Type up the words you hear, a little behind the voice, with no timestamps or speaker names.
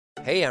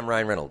Hey, I'm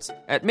Ryan Reynolds.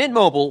 At Mint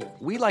Mobile,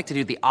 we like to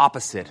do the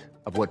opposite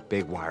of what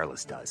Big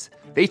Wireless does.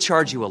 They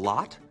charge you a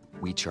lot,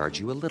 we charge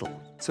you a little.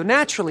 So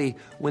naturally,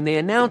 when they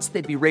announced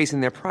they'd be raising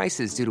their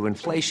prices due to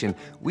inflation,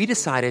 we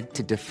decided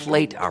to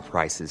deflate our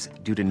prices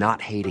due to not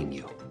hating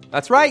you.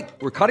 That's right.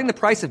 We're cutting the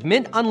price of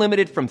Mint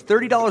Unlimited from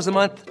 $30 a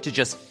month to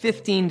just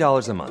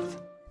 $15 a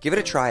month. Give it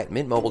a try at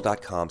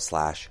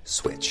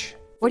mintmobile.com/switch.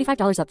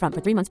 $45 up front for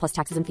 3 months plus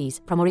taxes and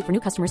fees. Promo rate for new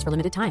customers for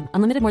limited time.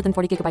 Unlimited more than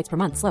 40 gigabytes per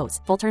month. Slows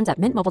full terms at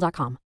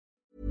mintmobile.com.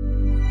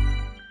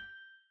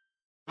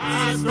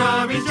 Our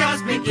story's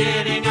just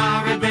beginning,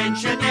 our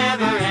adventure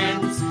never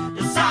ends.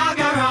 The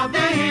saga of the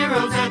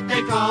heroes that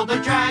they call the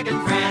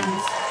Dragon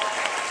Friends.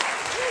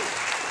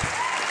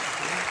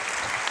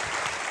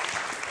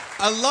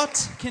 A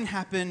lot can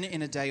happen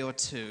in a day or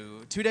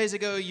two. 2 days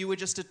ago, you were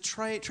just a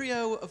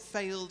trio of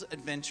failed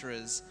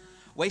adventurers,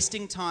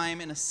 wasting time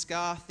in a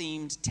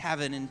Scar-themed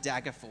tavern in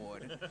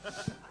Daggerford.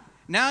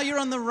 Now you're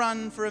on the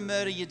run for a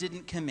murder you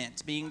didn't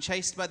commit, being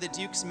chased by the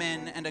Duke's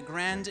men and a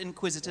Grand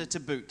Inquisitor to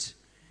boot.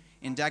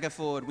 In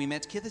Daggerford, we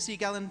met Kithasi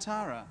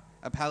Galantara,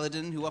 a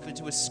paladin who offered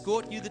to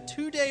escort you the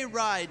 2-day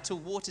ride to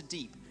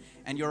Waterdeep,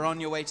 and you're on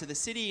your way to the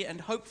city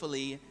and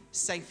hopefully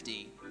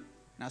safety.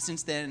 Now,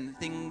 since then,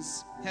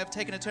 things have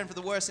taken a turn for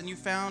the worse, and you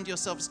found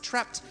yourselves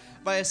trapped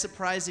by a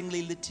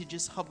surprisingly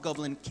litigious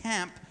hobgoblin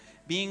camp,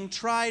 being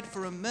tried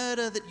for a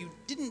murder that you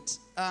did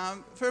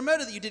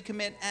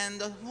commit,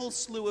 and a whole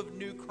slew of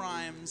new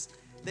crimes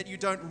that you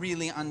don't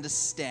really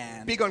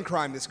understand. Big on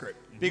crime, this group.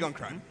 Big on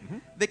crime. Mm-hmm.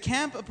 The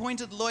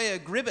camp-appointed lawyer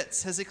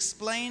Gribbets has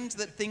explained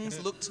that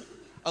things looked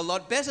a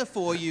lot better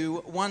for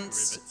you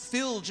once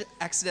Filge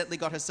accidentally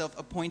got herself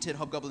appointed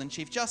Hobgoblin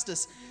Chief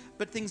Justice,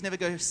 but things never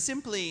go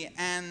simply,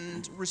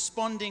 and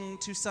responding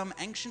to some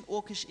ancient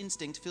orcish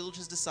instinct, Filge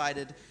has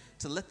decided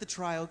to let the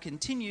trial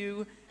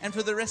continue, and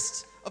for the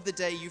rest of the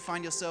day you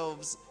find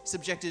yourselves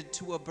subjected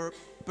to a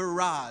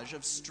barrage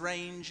of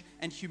strange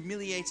and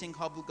humiliating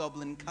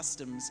hobgoblin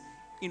customs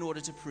in order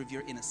to prove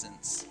your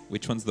innocence.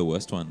 Which one's the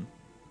worst one?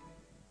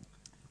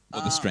 Or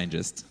the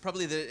strangest?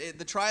 Probably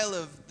the trial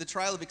of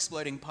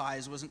exploding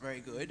pies wasn't very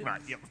good. Right.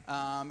 Yep.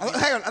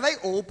 Hang on, are they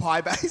all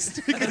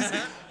pie-based?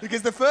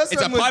 because the first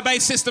It's one a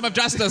pie-based system of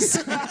justice.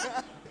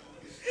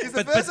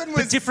 But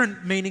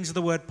different meanings of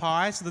the word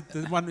pie. So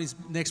the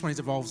next one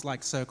involves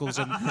like circles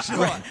and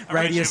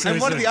radiuses.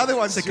 And what are the other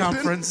ones?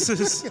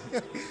 Circumferences.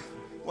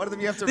 One of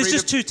them you have to There's read.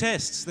 just two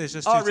tests. There's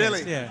just Oh, two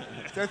really? tests. Yeah.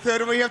 The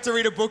third one you have to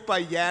read a book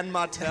by Jan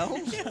Martel.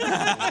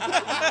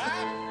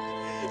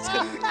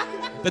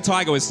 The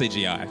tiger was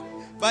CGI.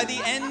 By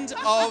the end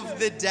of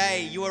the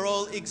day, you are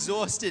all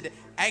exhausted,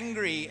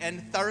 angry,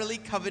 and thoroughly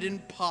covered in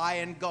pie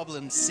and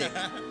goblin sick.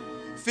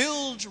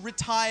 Filge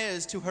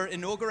retires to her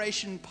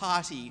inauguration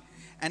party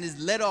and is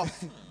led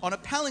off on a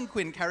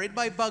palanquin carried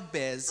by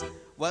bugbears,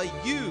 while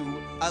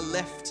you are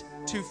left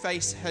to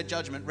face her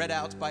judgment, read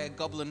out by a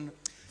goblin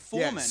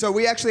foreman. Yeah, so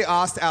we actually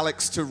asked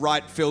Alex to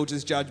write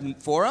Filge's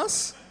judgment for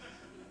us,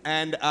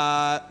 and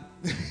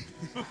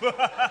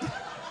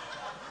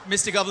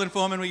Mr. Goblin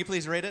Foreman, will you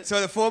please read it? So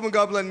the foreman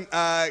goblin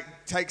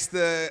takes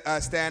the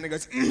stand and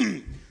goes,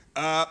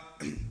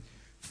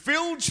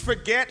 Filge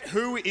forget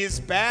who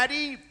is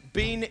baddie,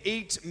 been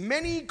eat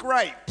many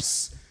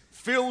grapes.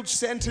 Filge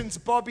sentence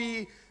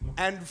Bobby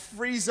and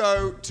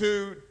Friezo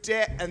to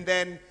death, and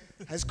then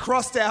has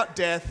crossed out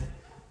death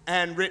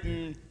and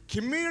written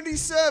community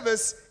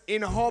service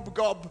in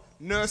Hobgob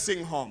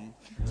Nursing Home.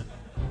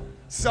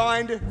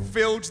 Signed,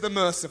 Filge the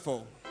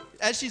Merciful.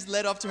 As she's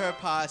led off to her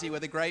party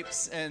where the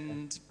grapes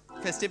and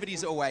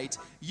festivities await,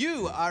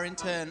 you are in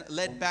turn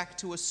led back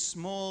to a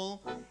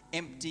small,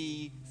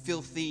 empty,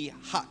 filthy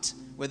hut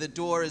where the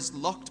door is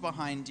locked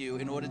behind you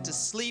in order to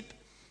sleep,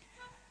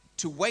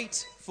 to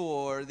wait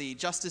for the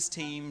justice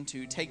team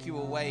to take you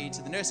away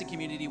to the nursing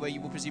community where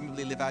you will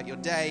presumably live out your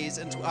days,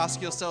 and to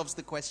ask yourselves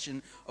the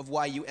question of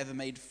why you ever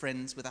made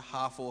friends with a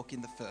half-orc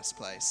in the first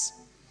place.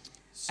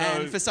 So,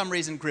 and for some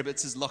reason,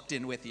 Gribbets is locked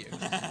in with you.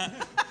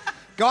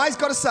 Guys,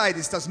 gotta say,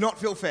 this does not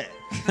feel fair.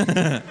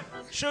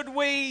 Should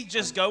we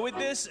just go with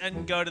this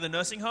and go to the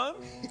nursing home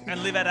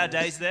and live out our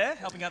days there,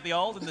 helping out the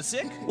old and the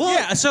sick? Well,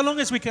 yeah, so long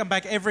as we come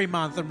back every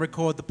month and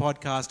record the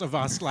podcast of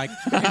us, like,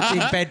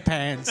 emptying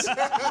bedpans.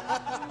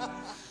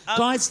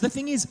 Guys, the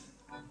thing is,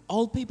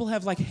 old people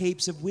have, like,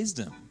 heaps of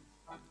wisdom.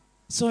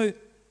 So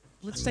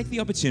let's take the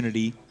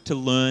opportunity to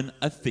learn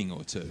a thing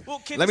or two.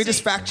 Well, Let me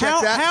just fact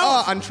check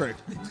that. Untrue.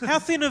 How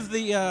thin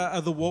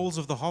are the walls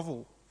of the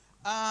hovel?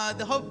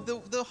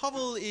 The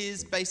hovel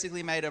is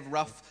basically made of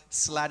rough,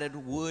 slatted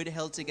wood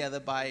held together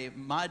by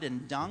mud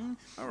and dung.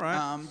 All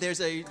right.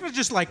 There's a...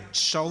 Just like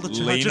shoulder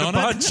to Lean on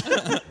bunch.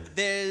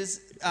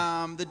 There's...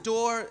 the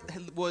door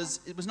was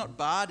not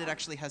barred. It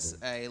actually has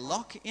a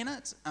lock in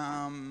it.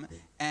 And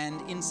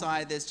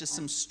inside there's just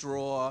some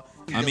straw.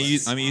 I'm gonna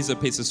use a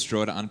piece of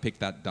straw to unpick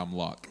that dumb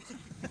lock.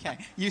 Okay.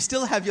 You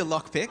still have your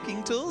lock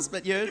picking tools,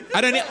 but you're...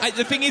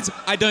 The thing is,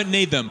 I don't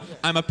need them.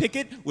 I'm a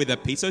picket with a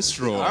piece of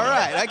straw. All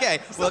right, okay.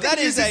 Well, that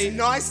is a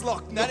nice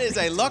lock. That is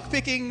a lock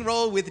picking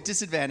roll with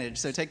disadvantage.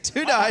 So take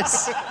 2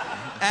 dice.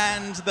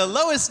 And the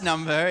lowest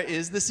number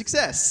is the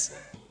success.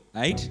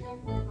 8.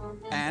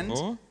 And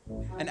 4.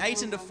 an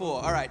 8 and a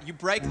 4. All right, you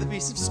break the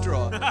piece of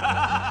straw.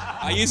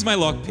 I use my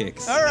lock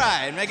picks. All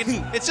right,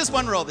 it's just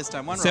one roll this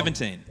time. One roll.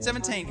 17.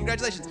 17.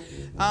 Congratulations.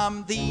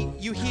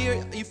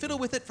 You fiddle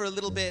with it for a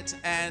little bit,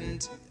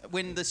 and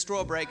when the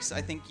straw breaks,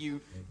 I think you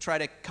try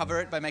to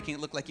cover it by making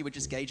it look like you were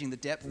just gauging the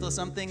depth or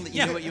something, that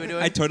you knew what you were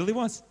doing. I totally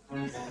was.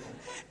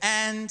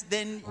 And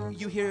then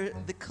you hear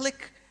the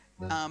click.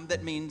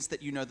 That means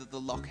that you know that the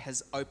lock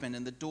has opened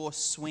and the door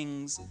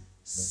swings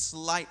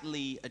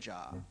slightly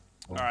ajar.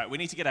 All right, we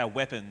need to get our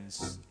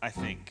weapons, I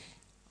think.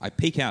 I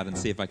peek out and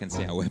see if I can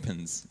see our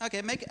weapons.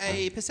 Okay, make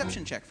a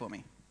perception check for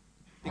me.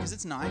 Because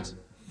it's night.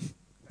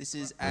 This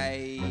is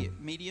a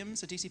medium,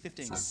 so DC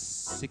 15.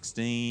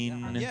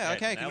 16. Yeah,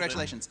 okay, nailed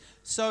congratulations.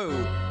 So,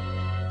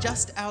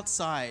 just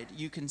outside,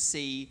 you can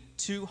see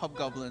 2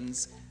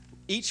 hobgoblins,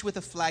 each with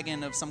a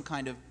flagon of some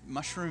kind of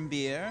mushroom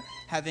beer,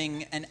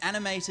 having an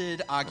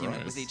animated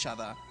argument with each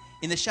other.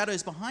 In the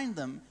shadows behind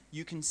them,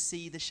 you can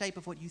see the shape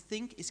of what you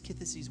think is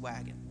Kithis'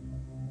 wagon.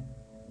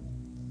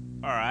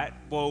 All right.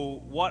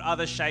 Well, what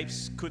other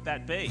shapes could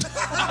that be?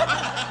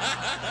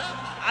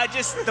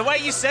 The way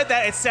you said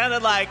that, it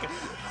sounded like,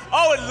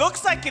 oh, it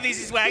looks like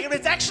Kithis' wagon, but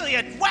it's actually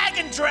a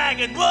wagon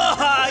dragon.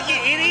 Whoa, you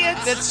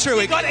idiots! That's true.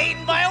 You got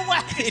eaten by a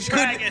wagon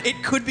dragon.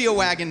 It could be a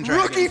wagon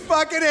dragon. Rookie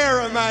fucking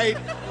error, mate.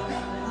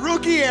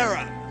 Rookie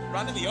error.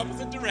 Run in the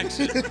opposite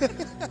direction.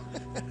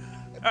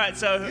 All right,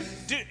 so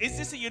is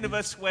this a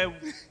universe where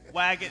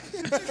wagon...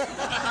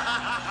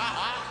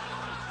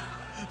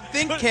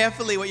 Think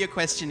carefully what your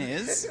question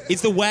is.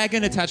 Is the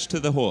wagon attached to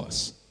the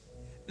horse?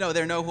 No,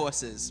 there are no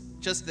horses.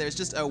 There's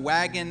just a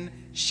wagon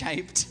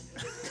shaped.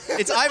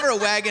 It's either a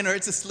wagon or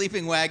it's a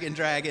sleeping wagon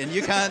dragon.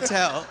 You can't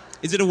tell.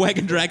 Is it a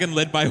wagon dragon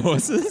led by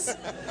horses?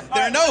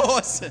 There are no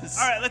horses.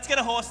 All right, let's get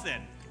a horse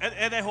then.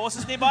 Are there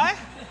horses nearby?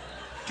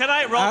 Can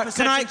I roll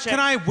perception check? Can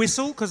I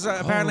whistle? Because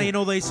apparently in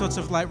all these sorts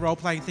of like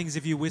role-playing things,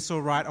 if you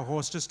whistle right, a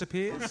horse just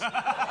appears.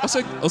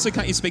 Also,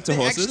 can't you speak to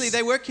horses? Actually,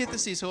 they were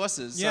Kithis'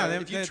 horses. So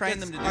if you train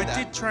them to do that.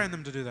 I did train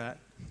them to do that.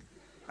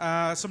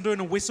 So I'm doing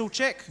a whistle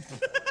check.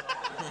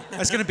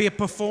 That's going to be a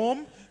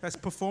perform. That's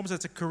performs.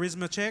 That's a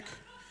charisma check.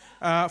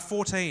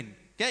 14.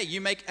 Okay,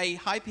 you make a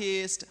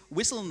high-pitched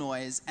whistle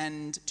noise,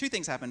 and 2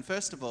 things happen.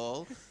 First of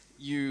all,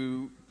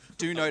 you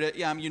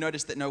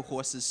notice that no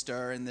horses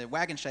stir in the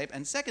wagon shape,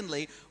 and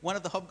secondly, one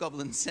of the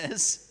hobgoblins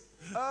says,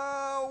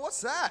 What's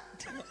that?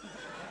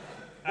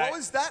 What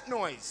was that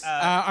noise?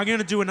 I'm going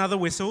to do another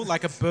whistle,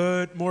 like a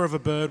bird, more of a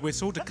bird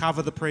whistle, to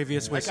cover the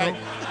previous whistle. Okay.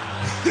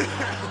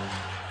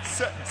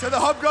 so the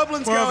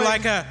hobgoblin's More going... of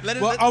like a...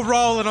 I'll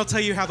roll and I'll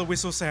tell you how the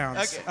whistle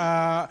sounds.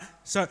 Okay.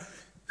 So...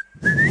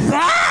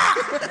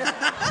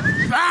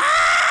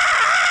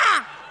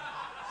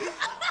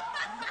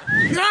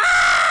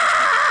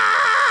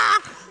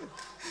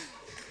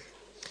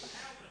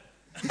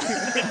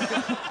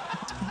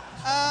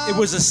 It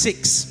was a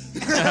 6.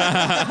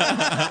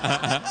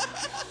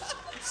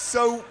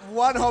 So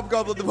one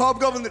hobgoblin, the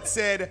hobgoblin that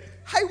said,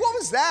 hey, what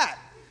was that?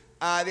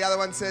 The other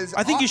one says...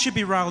 I think you should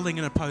be rolling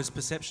an opposed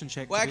perception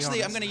check. well, to be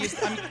actually,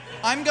 honest.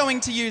 I'm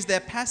going to use their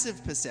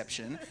passive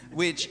perception,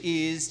 which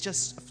is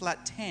just a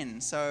flat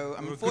 10. So,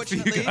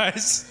 unfortunately... Good for you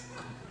guys.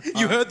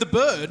 You heard the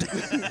bird.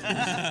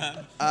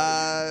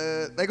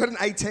 They got an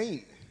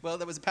 18. Well,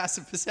 that was a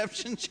passive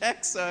perception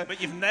check, so... But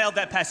you've nailed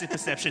that passive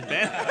perception,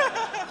 Ben.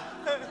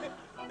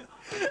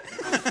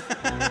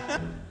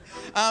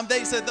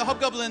 So the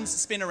hobgoblins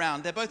spin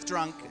around. They're both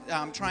drunk,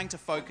 trying to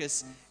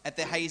focus at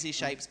the hazy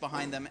shapes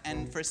behind them,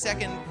 and for a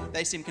second,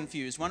 they seem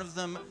confused. One of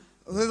them...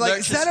 They're like,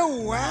 is that a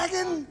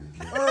wagon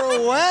or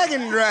a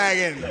wagon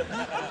dragon?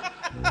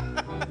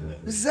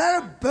 Is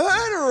that a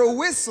bird or a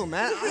whistle,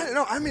 man? I don't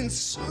know. I'm in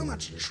so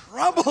much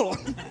trouble.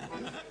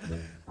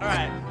 All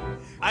right.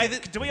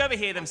 Do we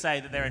overhear them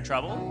say that they're in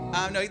trouble?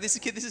 No, this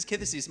is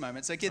Kithis'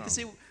 moment. So,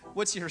 Kithis,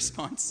 what's your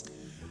response?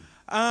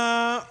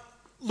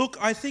 Look,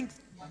 I think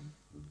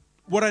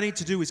what I need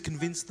to do is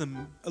convince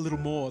them a little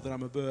more that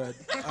I'm a bird.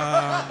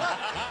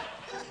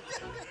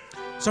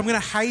 So I'm going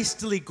to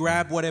hastily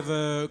grab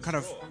whatever kind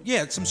of,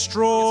 some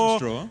straw,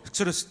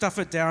 sort of stuff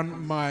it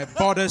down my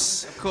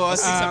bodice. Of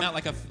course.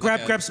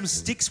 Grab some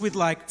sticks with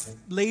like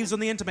leaves on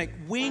the end to make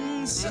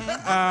wings.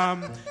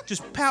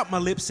 Just pout my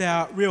lips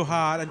out real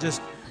hard and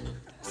just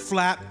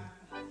flap.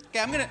 Okay,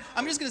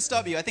 I'm just gonna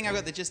stop you. I think I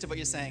got the gist of what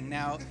you're saying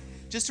now.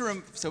 Just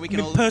to so we can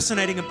I'm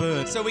impersonating a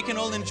bird. So we can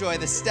all enjoy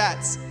the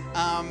stats.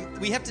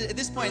 We have to. At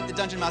this point, the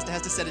dungeon master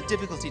has to set a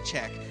difficulty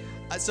check.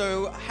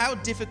 So how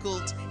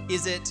difficult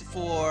is it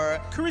for...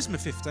 Charisma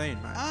 15,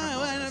 mate.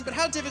 Well, but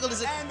how difficult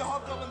is it... And the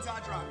hobgoblins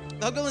are drunk.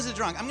 The hobgoblins are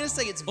drunk. I'm going to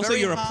say it's very Also,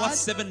 you're hard. a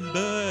 +7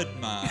 bird,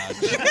 Marge.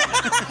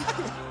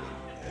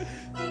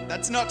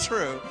 That's not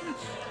true.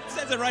 It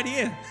says it right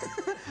here.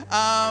 So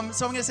I'm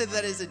going to say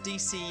that is a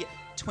DC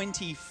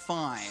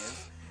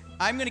 25.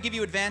 I'm going to give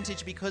you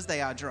advantage because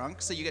they are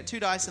drunk, so you get 2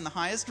 dice in the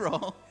highest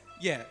roll.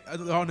 Yeah,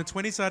 on a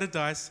 20-sided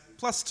dice,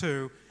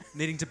 +2,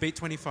 needing to beat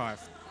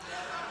 25.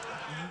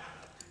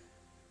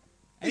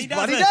 He's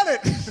bloody done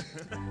it.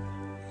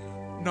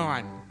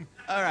 9.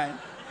 All right.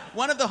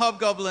 One of the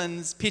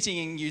hobgoblins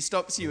pitying you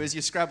stops you as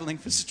you're scrabbling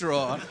for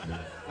straw.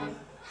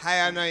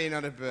 Hey, I know you're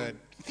not a bird.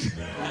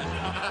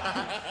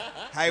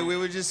 Hey, we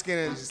were just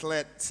gonna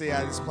see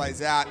how this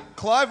plays out.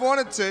 Clive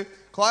wanted to.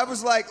 Clive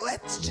was like,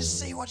 let's just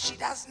see what she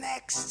does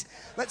next.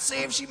 Let's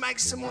see if she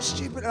makes some more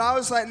stupid. And I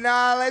was like,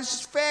 nah, let's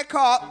just fair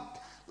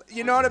cop.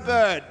 You're not a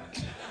bird.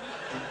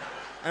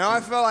 And I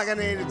felt like I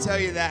needed to tell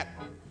you that.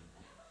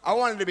 I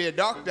wanted to be a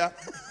doctor.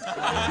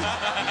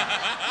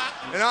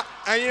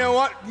 and you know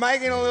what?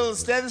 Making a little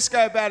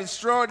stethoscope out of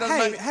straw doesn't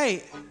make me...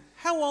 Hey,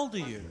 how old are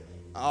you?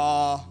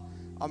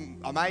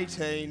 I'm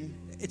 18.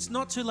 It's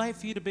not too late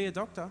for you to be a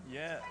doctor.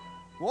 Yeah.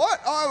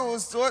 What? I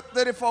always thought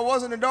that if I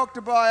wasn't a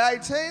doctor by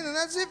 18, then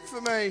that's it for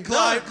me.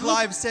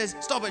 Clive says,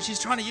 stop it, she's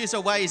trying to use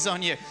her ways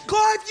on you.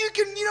 Clive,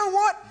 you know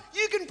what?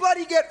 You can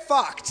bloody get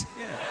fucked.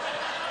 Yeah.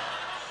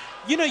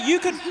 You know, you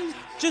could,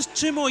 just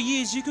 2 more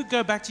years, you could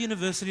go back to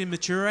university and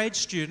mature age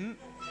student.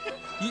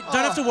 You don't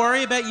have to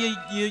worry about your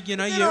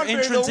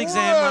entrance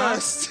exam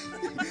marks.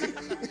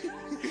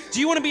 Do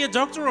you want to be a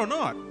doctor or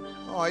not?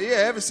 Oh, yeah,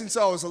 ever since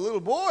I was a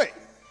little boy.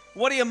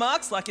 What are your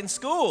marks like in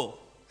school?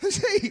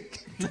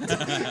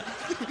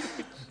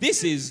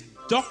 This is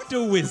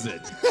Dr.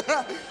 Wizard.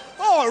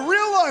 Oh, a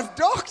real-life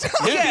doctor?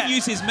 He can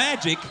use his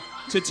magic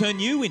to turn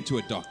you into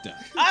a doctor.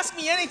 Ask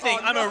me anything.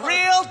 I'm a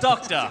real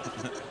doctor.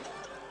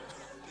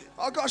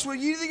 Oh, gosh, well,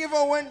 you think if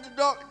I went to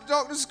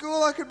doctor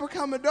school, I could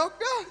become a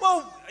doctor?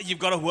 Well, you've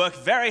got to work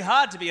very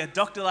hard to be a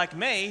doctor like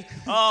me.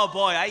 Oh,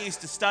 boy, I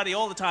used to study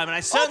all the time, and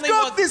I certainly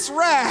I've got this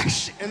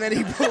rash. And then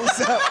he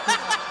pulls up.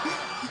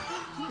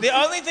 The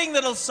only thing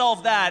that'll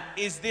solve that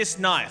is this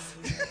knife.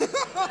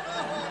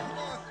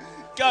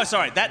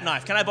 That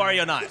knife. Can I borrow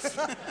your knife?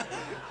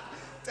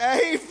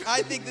 Dave.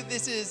 I think that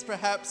this is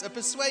perhaps a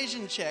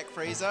persuasion check,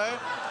 Friezo.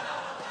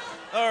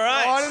 All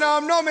right. Oh, I don't know,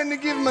 I'm not meant to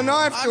give him a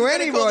knife to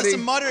anybody. I'm going to call this a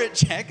moderate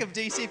check of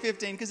DC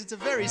 15 because it's a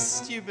very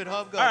stupid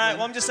hobgoblin. All right,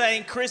 well, I'm just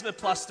saying charisma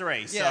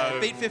 +3, so... Yeah,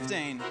 beat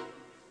 15.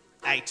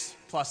 8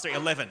 +3,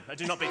 11. I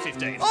do not beat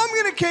 15. I'm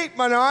going to keep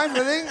my knife,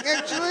 I think,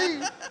 actually.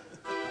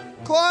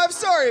 Clive,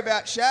 sorry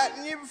about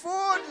chatting you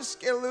before.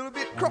 Just get a little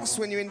bit cross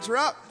when you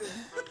interrupt.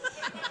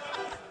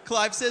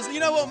 Clive says, you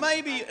know what,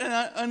 maybe,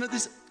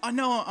 I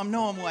know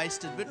I'm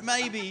wasted, but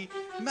maybe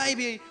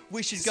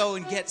we should go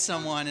and get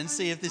someone and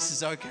see if this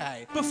is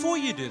okay. Before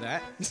you do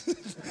that,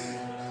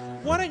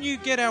 why don't you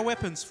get our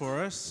weapons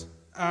for us?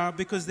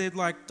 Because they're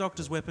like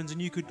doctor's weapons,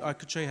 and I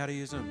could show you how to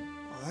use them.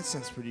 Oh, that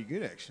sounds pretty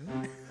good, actually.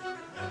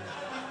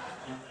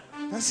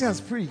 That sounds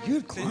pretty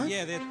good, Clive.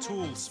 They're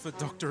tools for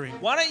doctoring.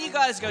 Why don't you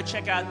guys go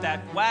check out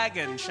that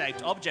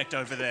wagon-shaped object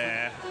over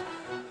there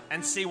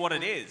and see what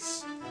it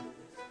is?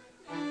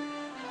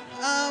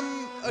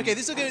 Okay,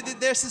 this will go.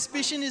 Their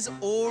suspicion is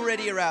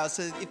already aroused,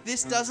 so if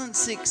this doesn't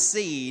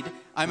succeed,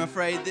 I'm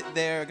afraid that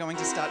they're going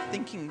to start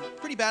thinking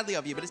pretty badly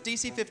of you. But it's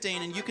DC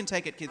 15, and you can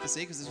take it,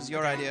 Kithasi, because this was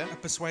your idea. A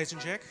persuasion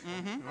check?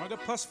 Mm-hmm. I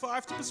got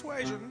 +5 to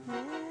persuasion.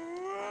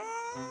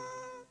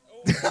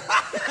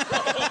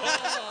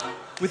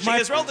 She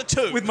has rolled a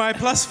 2. With my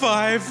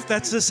 +5,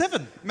 that's a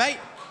 7. Mate,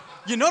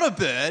 you're not a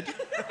bird.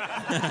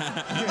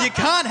 You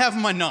can't have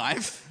my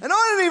knife. And I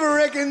don't even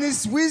reckon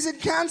this wizard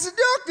counts a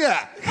doctor.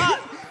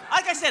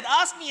 Like I said,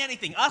 ask me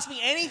anything. Ask me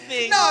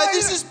anything. No,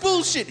 this is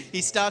bullshit.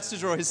 He starts to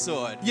draw his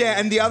sword. Yeah,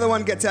 and the other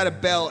one gets out a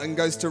bell and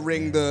goes to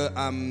ring the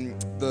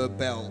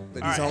bell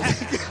that he's holding.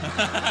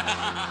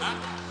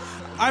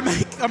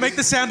 I make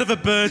the sound of a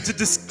bird to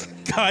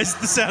disguise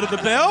the sound of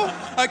the bell.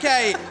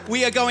 Okay,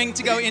 we are going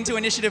to go into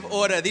initiative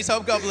order. These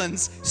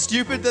hobgoblins,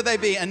 stupid that they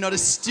be, and not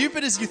as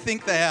stupid as you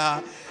think they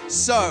are.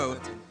 So,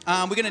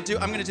 I'm going to do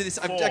this.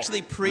 I've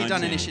actually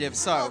pre-done 19. initiative.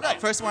 So,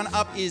 first one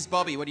up is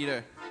Bobby. What do you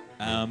do?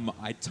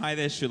 I tie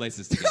their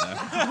shoelaces together.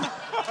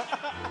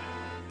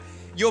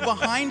 You're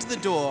behind the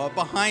door,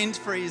 behind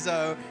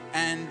Friezo,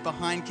 and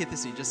behind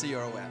Kithasi, just so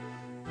you're aware.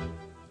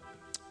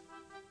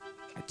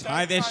 I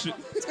tie their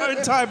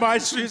Don't tie my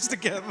shoes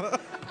together.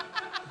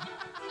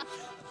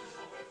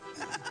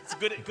 It's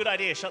a good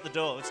idea. Shut the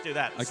door. Let's do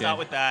that. Okay. Start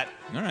with that.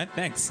 All right,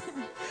 thanks.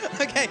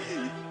 Okay,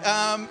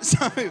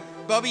 so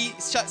Bobby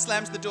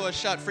slams the door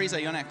shut. Friezo,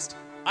 you're next.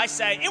 I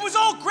say, it was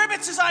all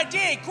Gribbets'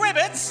 idea.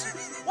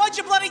 Gribbets? Why'd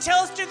you bloody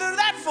tell us to do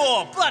that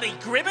for? Bloody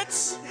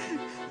Gribbets?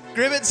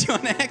 Gribbets, you're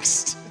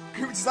next.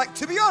 Gribbets is like,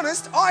 to be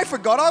honest, I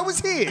forgot I was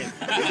here.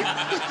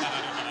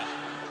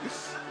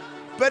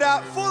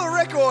 But for the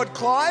record,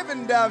 Clive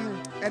and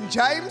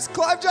James,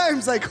 Clive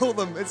James they call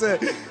them as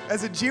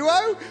a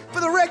duo.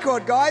 For the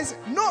record, guys,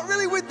 not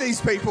really with these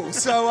people.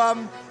 So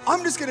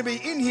I'm just going to be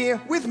in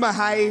here with my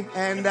hay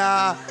and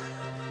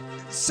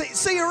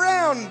see you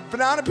around,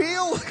 banana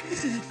peel.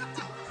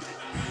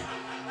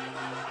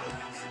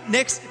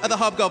 Next are the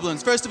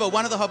hobgoblins. First of all,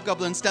 one of the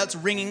hobgoblins starts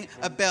ringing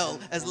a bell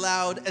as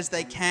loud as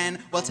they can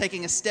while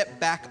taking a step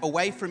back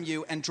away from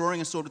you and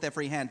drawing a sword with their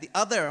free hand. The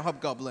other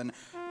hobgoblin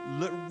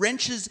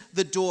wrenches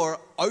the door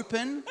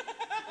open.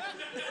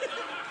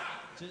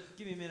 Just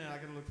give me a minute, I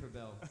gotta look for a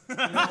bell.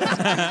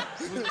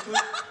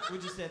 We'll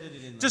just edit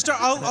it in.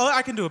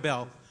 I can do a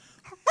bell.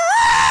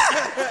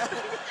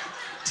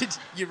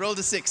 You rolled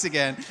a 6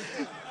 again.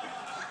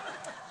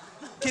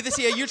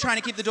 Kithisi, are you trying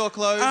to keep the door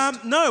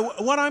closed? No,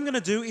 what I'm going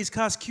to do is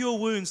cast Cure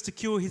Wounds to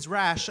cure his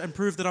rash and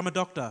prove that I'm a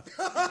doctor.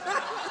 All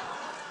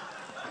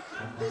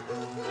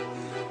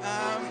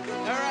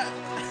right.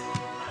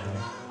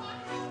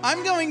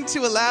 I'm going to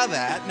allow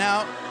that.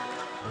 Now,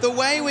 the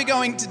way we're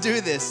going to do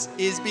this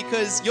is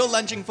because you're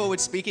lunging forward,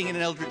 speaking in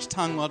an eldritch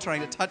tongue while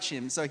trying to touch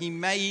him, so he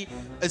may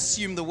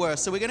assume the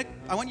worst. So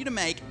I want you to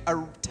make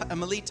a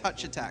melee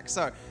touch attack.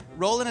 So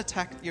roll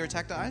your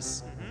attack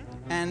dice,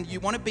 and you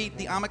want to beat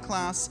the armor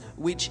class,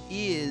 which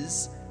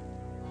is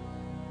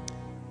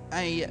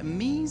a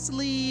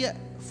measly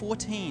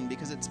 14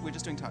 because we're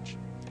just doing touch.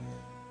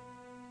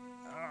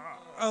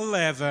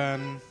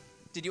 11.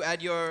 Did you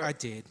add your? I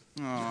did.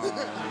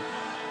 Oh.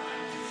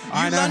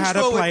 I know how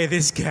to play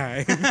this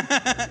game.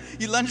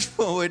 You lunge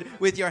forward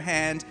with your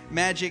hand,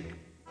 magic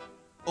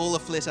all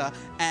a-flitter,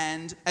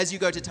 and as you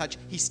go to touch,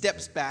 he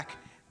steps back,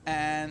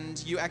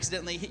 and you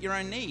accidentally hit your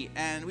own knee,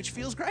 which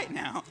feels great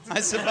now,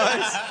 I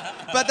suppose.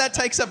 But that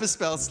takes up a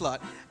spell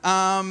slot.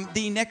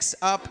 The next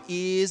up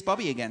is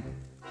Bobby again.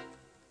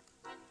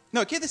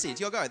 No, Kithisi,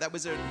 it's your go. That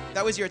was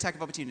your attack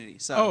of opportunity.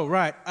 So. Oh,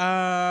 right.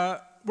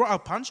 Well, I'll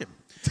punch him.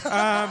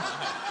 For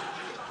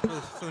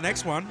the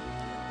next one.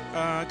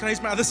 Can I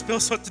use my other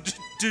spell slot to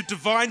do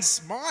Divine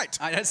Smite?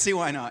 I don't see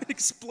why not.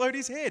 Explode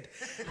his head.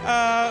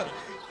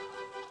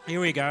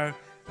 Here we go.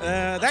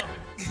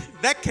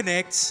 That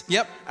connects.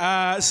 Yep.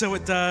 So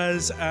it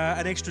does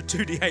an extra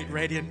 2d8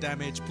 radiant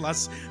damage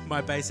plus my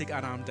basic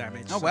unarmed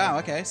damage. Oh, wow.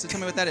 Okay. So tell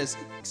me what that is.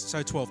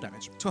 So 12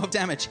 damage. 12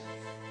 damage.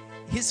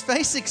 His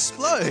face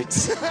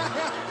explodes.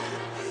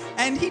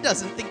 And he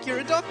doesn't think you're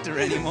a doctor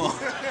anymore.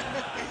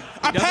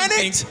 I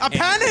panicked!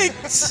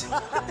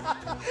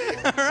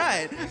 All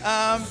right.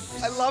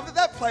 I love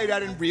that played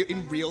out in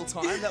real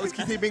time. That was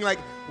Keith being like,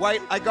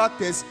 wait, I got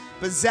this,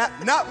 but zap,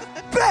 no,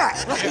 blah!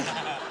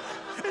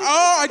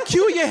 I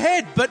cure your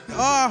head, but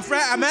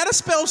I'm out of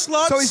spell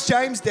slots. So is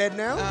James dead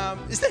now?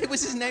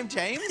 Was his name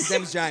James? His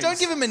name's James. Don't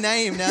give him a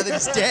name now that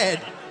he's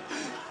dead.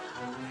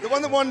 The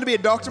one that wanted to be a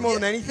doctor more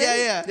than anything?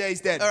 Yeah. Yeah,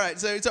 he's dead. All right,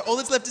 so all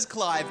that's left is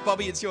Clive.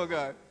 Bobby, it's your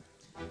go.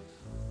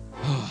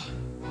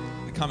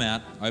 I come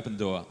out, open the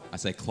door, I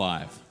say,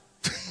 Clive.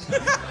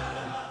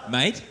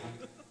 Mate,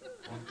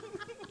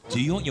 do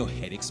you want your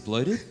head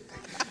exploded?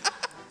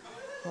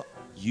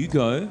 You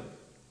go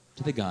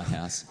to the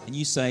guardhouse and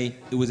you say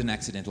it was an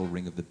accidental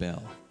ring of the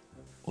bell.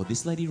 Or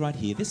this lady right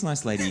here, this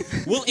nice lady,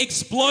 will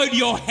explode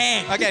your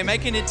head. Okay,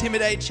 make an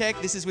intimidate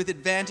check. This is with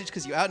advantage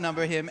because you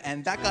outnumber him,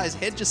 and that guy's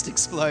head just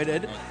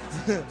exploded.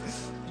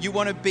 You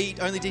want to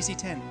beat only DC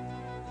 10.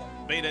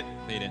 Beat it.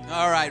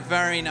 All right,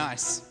 very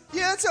nice.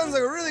 Yeah, that sounds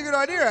like a really good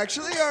idea,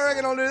 actually. I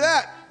reckon I'll do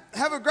that.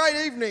 Have a great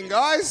evening,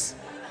 guys.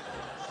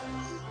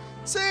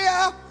 See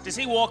ya. Does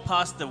he walk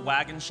past the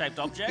wagon-shaped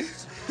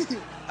object?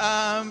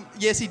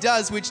 Yes, he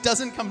does, which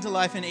doesn't come to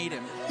life and eat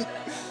him.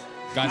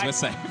 Guys, we're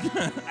safe.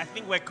 I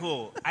think we're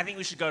cool. I think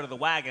we should go to the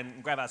wagon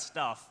and grab our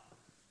stuff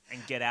and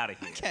get out of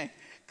here. Okay.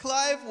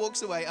 Clive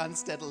walks away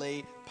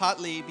unsteadily,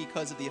 partly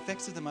because of the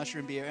effects of the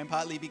mushroom beer and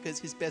partly because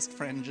his best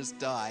friend just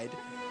died.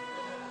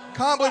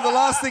 Can't believe the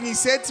last thing he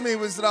said to me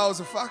was that I was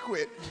a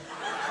fuckwit.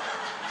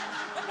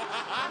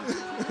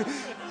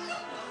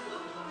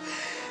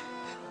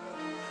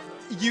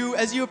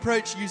 As you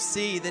approach, you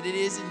see that it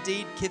is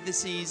indeed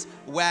Kithisi's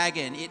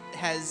wagon. It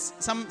has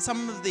some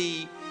of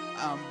the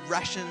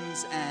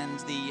rations and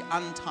the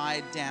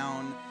untied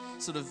down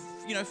sort of,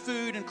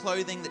 food and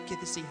clothing that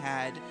Kithisi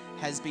had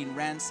has been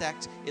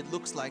ransacked. It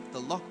looks like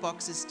the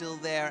lockbox is still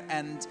there,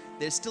 and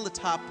there's still a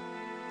tarp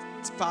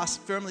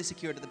firmly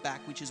secured at the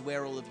back, which is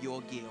where all of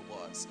your gear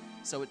was.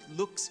 So it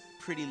looks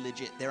pretty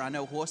legit. There are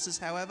no horses,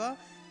 however,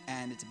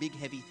 and it's a big,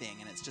 heavy thing,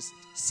 and it's just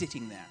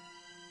sitting there.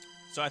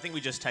 So I think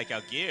we just take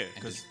our gear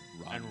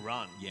and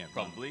run. Yeah,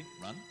 probably.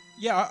 Run?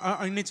 Yeah,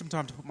 I need some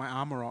time to put my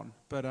armor on,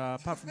 but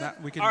apart from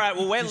that, we can... All right,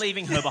 well, we're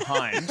leaving her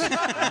behind.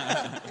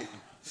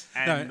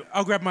 No,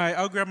 I'll grab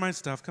my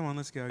stuff. Come on,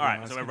 let's go. All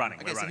right, so we're running.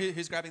 Okay, so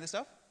who's grabbing the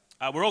stuff?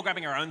 We're all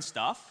grabbing our own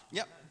stuff.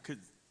 Yep.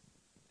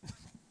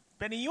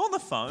 Benny, you on the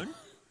phone?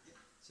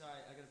 Sorry,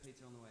 I got a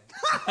pizza on the way.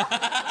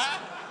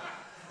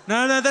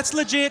 No, that's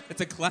legit.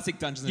 It's a classic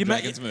Dungeons and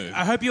Dragons move.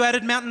 I hope you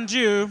added Mountain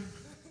Dew.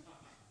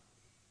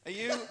 Are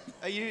you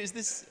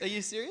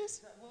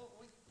serious? Well,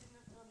 we didn't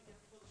have time to get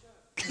the full show.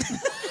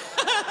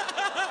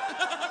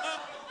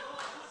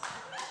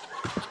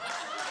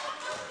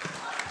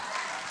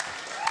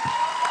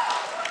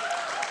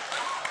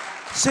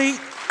 See,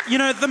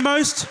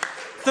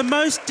 the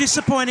most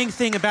disappointing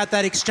thing about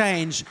that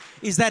exchange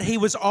is that he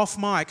was off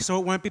mic, so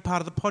it won't be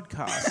part of the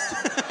podcast.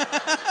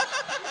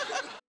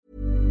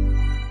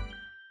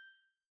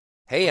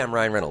 Hey, I'm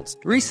Ryan Reynolds.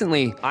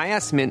 Recently, I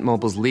asked Mint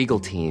Mobile's legal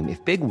team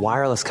if big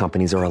wireless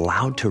companies are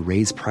allowed to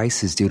raise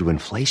prices due to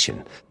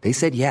inflation. They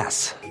said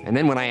yes. And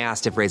then when I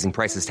asked if raising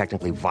prices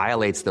technically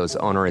violates those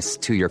onerous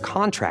 2-year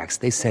contracts,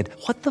 they said,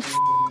 "What the f***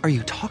 are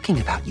you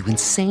talking about, you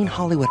insane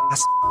Hollywood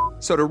ass f-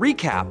 So to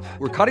recap,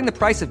 we're cutting the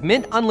price of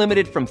Mint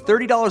Unlimited from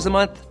 $30 a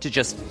month to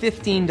just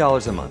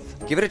 $15 a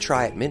month. Give it a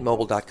try at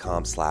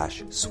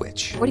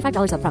mintmobile.com/switch.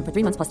 $45 up front for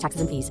 3 months plus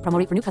taxes and fees. Promo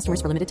rate for new customers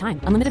for limited time.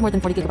 Unlimited more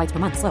than 40 gigabytes per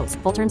month. Slows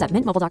full terms at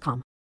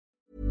mintmobile.com.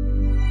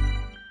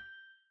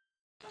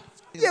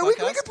 Yeah, we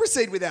can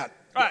proceed without.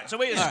 All right, so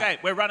we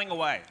escape. We're running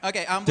away.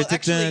 Okay, well,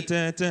 actually...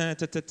 Blinky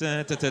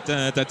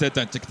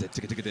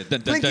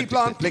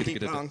blonk, blinky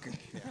blonk.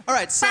 All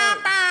right, so...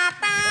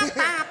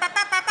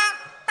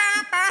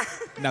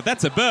 Now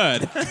that's a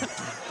bird.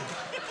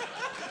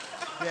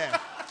 Yeah.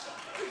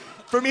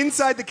 From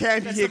inside the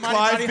camp, you hear the Mighty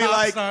Clive Mighty be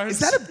like, Hearthstones. is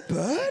that a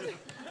bird?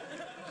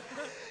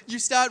 You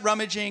start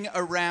rummaging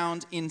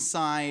around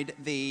inside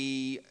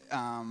the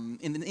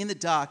in the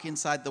dark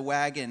inside the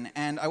wagon,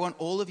 and I want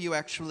all of you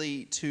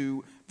actually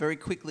to very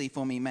quickly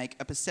for me make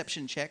a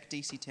perception check,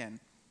 DC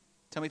 10.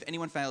 Tell me if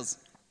anyone fails.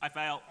 I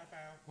fail.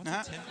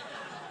 Uh-huh.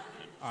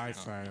 I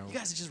fail. You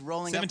guys are just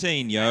rolling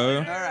 17, up. yo.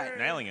 All right,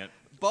 Nailing it.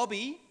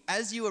 Bobby.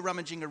 As you are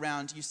rummaging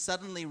around, you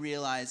suddenly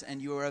realize, and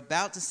you are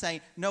about to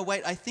say, no,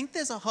 wait, I think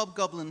there's a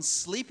hobgoblin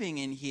sleeping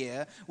in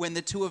here, when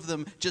the two of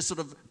them just sort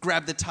of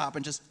grab the tarp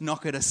and just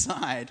knock it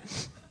aside.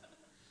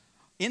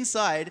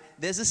 Inside,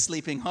 there's a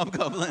sleeping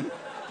hobgoblin.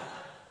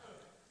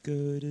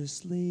 Go to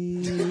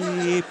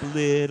sleep,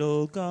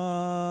 little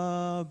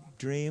gob.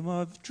 Dream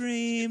of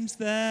dreams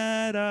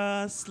that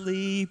are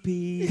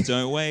sleepy.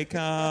 Don't wake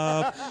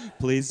up.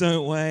 Please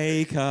don't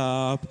wake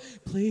up.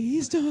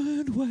 Please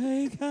don't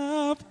wake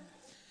up.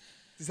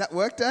 Does that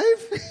work, Dave?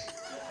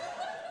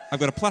 I've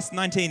got a plus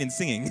 19 in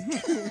singing.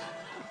 Did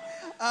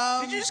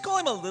you just call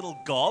him a little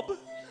gob?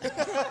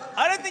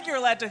 I don't think you're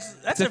allowed to.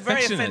 That's a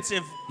very affectionate.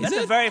 offensive. Is That's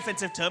a it? very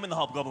offensive term in the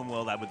hobgoblin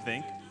world, I would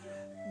think.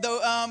 Though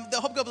the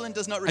hobgoblin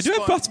does not I do respond.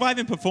 have plus 5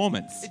 in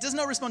performance. It does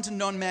not respond to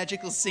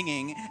non-magical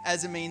singing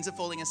as a means of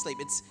falling asleep.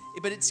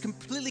 But it's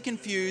completely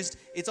confused.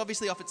 It's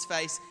obviously off its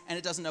face, and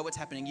it doesn't know what's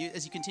happening.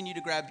 As you continue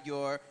to grab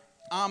your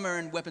armor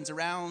and weapons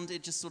around,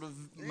 it just sort of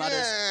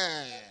mutters.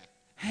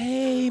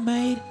 Hey,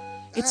 mate.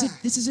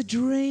 This is a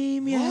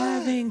dream you're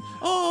having.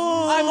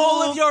 Oh, I'm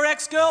all of your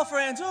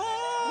ex-girlfriends.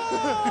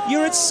 Oh.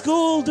 You're at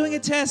school doing a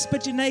test,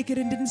 but you're naked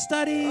and didn't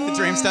study. The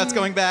dream starts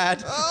going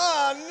bad.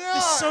 Oh, no.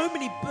 There's so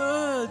many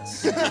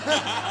birds. And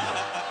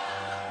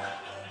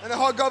the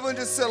hobgoblin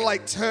just sort of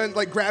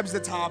grabs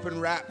the tarp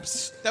and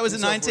wraps. That was a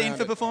himself 19 around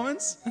for it.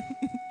 performance?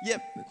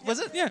 Yep.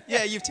 Was it? Yeah.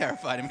 Yeah, you've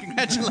terrified him.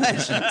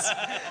 Congratulations.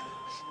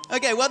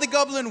 Okay, well, the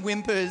goblin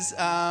whimpers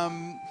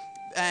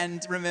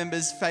and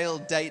remembers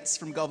failed dates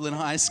from Goblin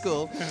High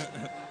School.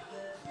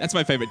 That's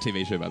my favorite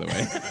TV show, by the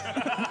way.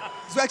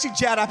 It's actually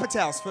Judd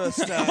Apatow's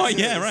first. Oh,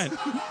 yeah, right.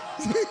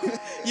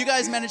 You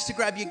guys managed to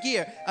grab your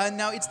gear.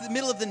 Now, it's the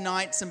middle of the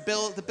night.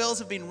 The bells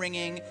have been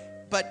ringing.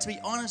 But to be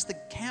honest, the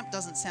camp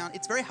doesn't sound...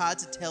 It's very hard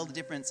to tell the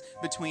difference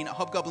between a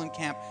hobgoblin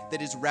camp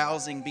that is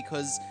rousing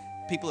because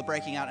people are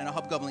breaking out and a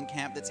hobgoblin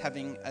camp that's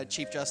having a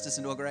Chief Justice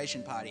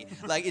inauguration party.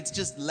 It's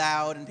just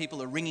loud and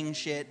people are ringing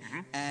shit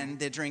and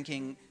they're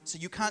drinking. So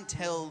you can't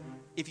tell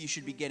if you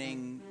should be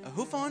getting a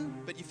hoof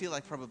on, but you feel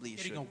like probably you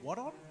should. Getting a what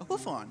on? A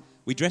hoof on.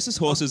 We dress as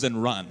horses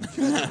and run.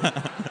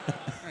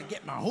 I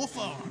get my hoof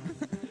on.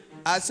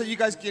 So you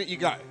guys, you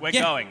go. We're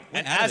Yeah, going. we're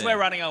And out of as there.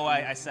 we're running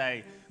away, I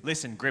say,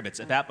 listen, Gribbets,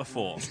 about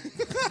before.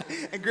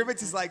 And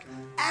Gribbets is like,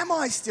 am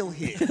I still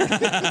here?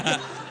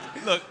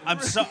 Look,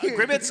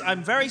 Gribbets,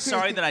 I'm very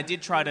sorry that I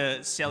did try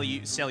to sell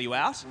you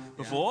out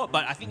before,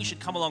 but I think you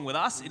should come along with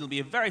us. It'll be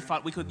a very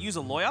fun... We could use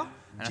a lawyer,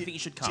 and I think you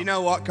should come. Do you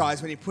know what,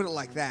 guys? When you put it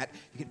like that,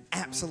 you can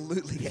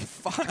absolutely get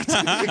fucked.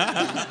 All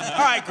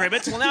right,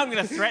 Gribbets, well, now I'm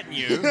going to threaten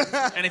you,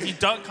 and if you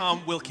don't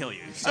come, we'll kill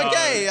you. So,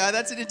 Okay,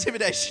 that's an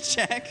intimidation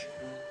check.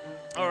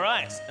 All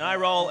right, and I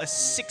roll a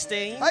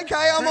 16.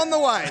 Okay, I'm on the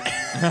way.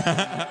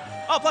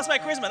 Oh, plus my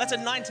charisma, that's a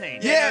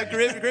 19. Yeah, no,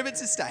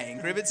 Gribbets is staying.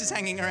 Gribbets is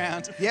hanging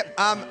around. Yep.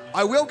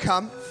 I will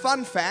come.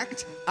 Fun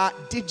fact: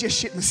 did just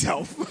shit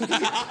myself.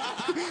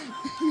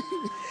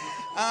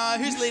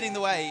 Who's leading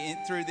the way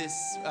through this?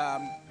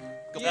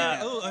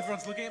 Oh,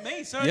 everyone's looking at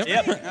me. So Yep.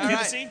 Yep, All right.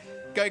 Kithesy.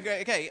 Go.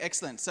 Okay,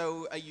 excellent.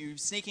 So, are you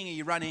sneaking? Are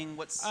you running?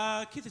 What's?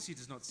 Kithesy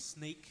does not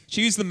sneak.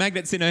 She used the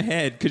magnets in her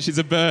head because she's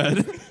a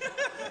bird.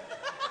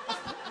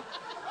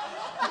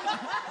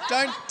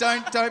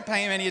 Don't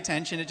pay him any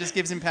attention. It just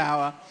gives him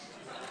power.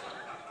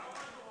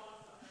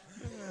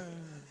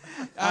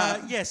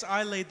 Yes,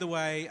 I lead the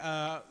way.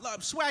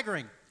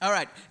 Swaggering. All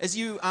right. As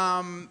you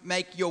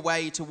make your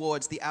way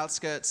towards the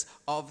outskirts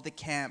of the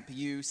camp,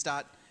 you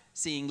start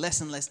seeing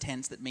less and less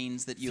tents. That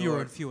means that you're...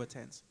 Fewer and fewer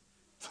tents.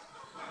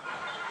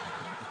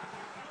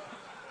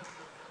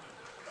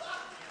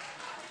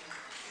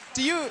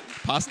 Do you...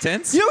 Past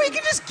tense? You know, he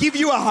can just give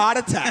you a heart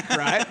attack,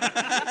 right?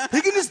 He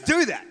can just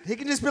do that. He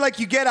can just be like,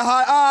 you get a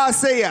heart...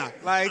 see ya.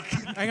 Like...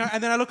 Hang on,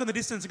 and then I look in the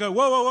distance and go,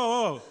 whoa, whoa,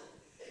 whoa, whoa.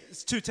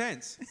 It's 2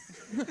 tents.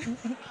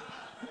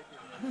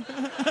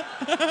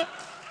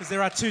 Because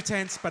there are 2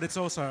 tents, but it's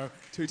also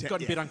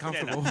gotten a bit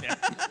uncomfortable.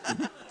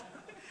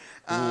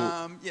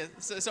 Yeah,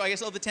 so I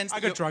guess all the tents... I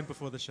that got drunk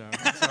before the show.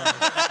 I'm sorry.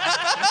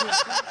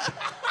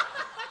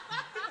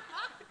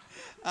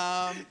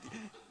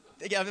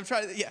 Yeah, I'm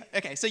trying. Yeah.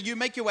 Okay. So you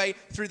make your way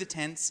through the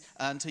tents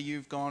until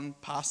you've gone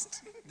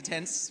past the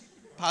tents.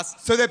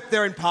 So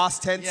they're in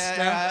past tense now?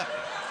 Yeah.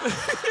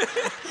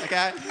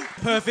 Okay.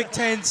 Perfect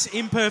tense,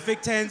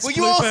 imperfect tense, Well,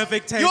 you all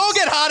perfect tense. You all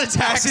get heart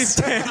attacks.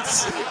 Passive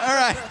tense. All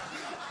right.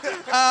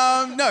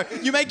 No,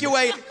 you make your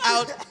way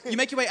out. You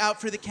make your way out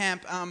through the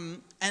camp,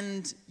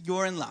 and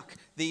you're in luck.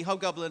 The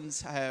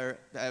hobgoblins have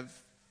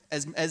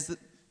as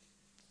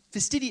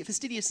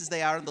fastidious as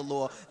they are in the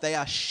law, they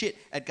are shit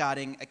at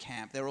guarding a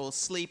camp. They're all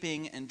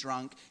sleeping and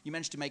drunk. You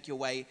manage to make your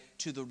way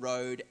to the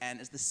road,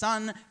 and as the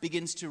sun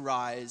begins to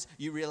rise,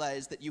 you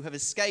realize that you have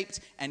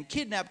escaped and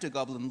kidnapped a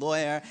goblin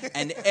lawyer,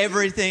 and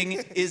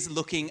everything is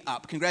looking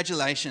up.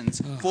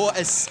 Congratulations for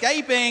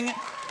escaping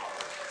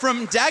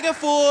from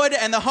Daggerford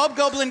and the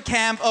hobgoblin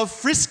camp of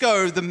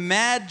Frisco, the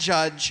Mad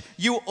Judge.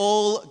 You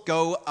all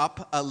go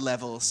up a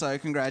level, so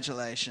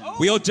congratulations.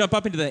 We all jump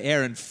up into the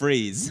air and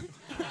freeze.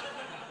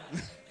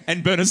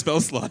 And burn a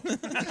spell slot.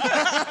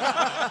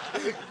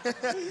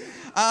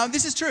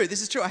 This is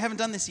true. I haven't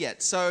done this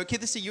yet. So,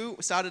 Kithisa, you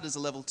started as a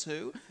level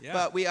 2,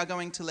 but we are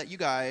going to let you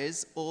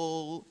guys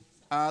all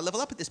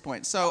level up at this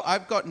point. So,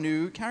 I've got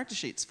new character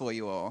sheets for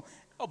you all.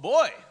 Oh,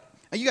 boy.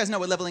 You guys know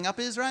what leveling up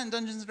is, right? In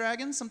Dungeons &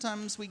 Dragons,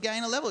 sometimes we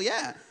gain a level.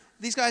 Yeah,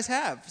 these guys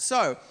have.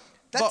 So,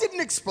 that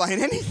didn't explain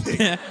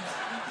anything.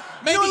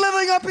 Maybe. Your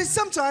leveling up is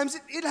sometimes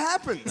it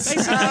happens.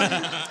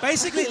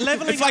 Basically,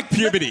 leveling it's like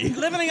puberty.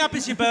 Leveling up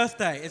is your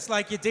birthday. It's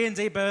like your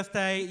D&D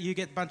birthday. You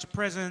get a bunch of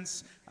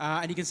presents,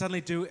 and you can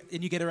suddenly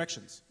and you get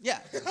erections. Yeah.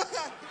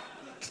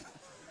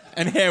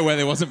 And hair where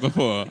there wasn't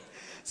before.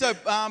 So,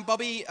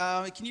 Bobby,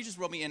 can you just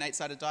roll me an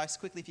 8-sided dice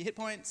quickly for your hit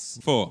points?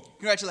 4.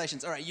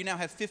 Congratulations. All right, you now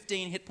have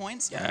 15 hit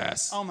points.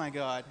 Yes. Oh, my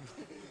God.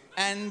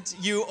 And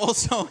you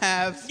also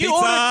have...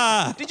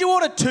 Pizza! Did you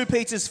order 2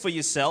 pizzas for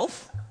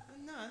yourself?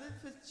 No, they're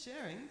for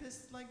sharing.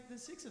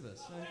 There's 6 of us.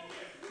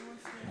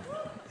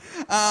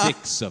 So.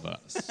 6 of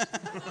us.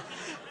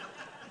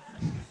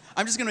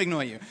 I'm just going to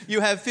ignore you.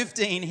 You have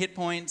 15 hit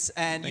points,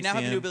 and you now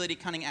have the Ian. new ability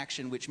Cunning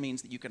Action, which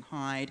means that you can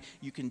hide,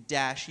 you can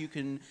dash, you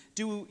can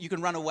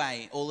run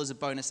away, all as a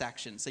bonus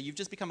action. So you've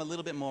just become a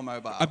little bit more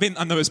mobile. I'm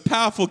the most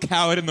powerful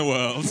coward in the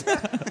world.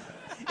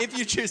 If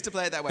you choose to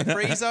play it that way.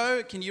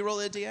 Friezo, can you roll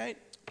a d8?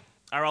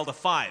 I rolled a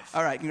 5.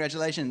 All right,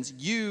 congratulations.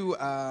 You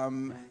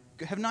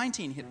have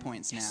 19 hit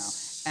points now.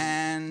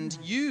 And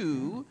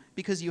you,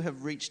 because you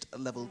have reached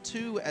level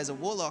 2 as a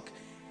warlock,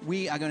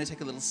 we are going to take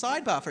a little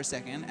sidebar for a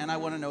second, and I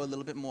want to know a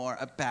little bit more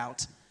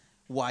about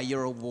why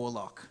you're a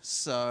warlock.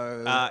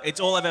 So... it's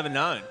all I've ever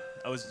known.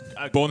 I was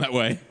Born that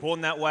way.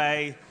 Born that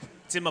way.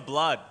 It's in my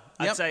blood.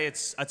 Yep.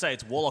 I'd say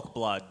it's warlock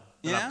blood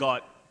that I've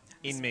got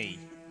in me.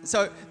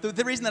 So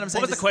the reason that I'm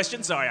saying What was the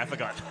question? Sorry, I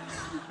forgot.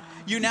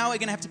 You now are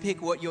going to have to pick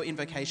what your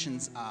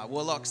invocations are.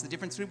 Warlocks, the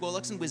difference between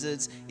warlocks and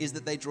wizards is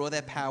that they draw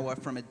their power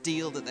from a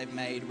deal that they've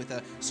made with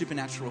a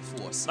supernatural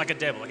force. Like a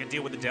devil, like a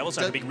deal with the devil,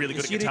 so I can be really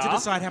good at You guitar. need to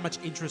decide how much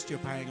interest you're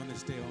paying on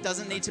this deal.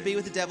 Doesn't need to be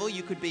with the devil.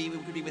 You could be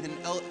with an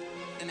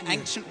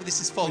ancient...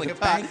 This is falling With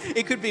a apart. bank.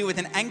 It could be with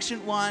an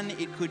ancient one.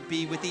 It could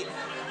be with the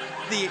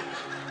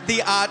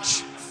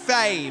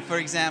arch-fae, for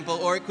example,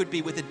 or it could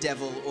be with a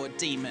devil or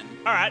demon.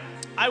 All right,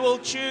 I will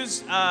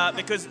choose,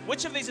 because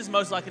which of these is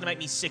most likely to make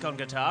me sick on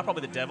guitar?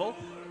 Probably the devil.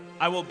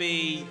 I will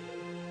be...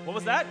 What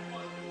was that?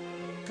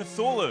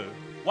 Cthulhu.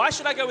 Why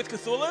should I go with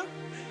Cthulhu?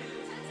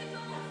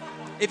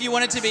 If you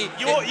want it to be...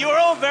 You're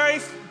all very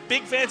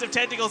big fans of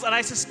tentacles, and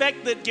I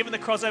suspect that given the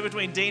crossover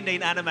between D&D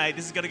and anime,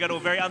 this is going to go to a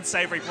very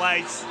unsavory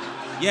place.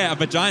 Yeah, a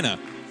vagina.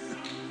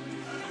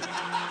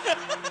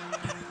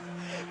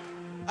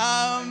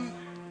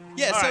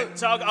 Yeah, All right,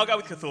 so I'll go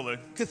with Cthulhu.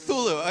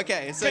 Cthulhu,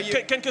 okay. So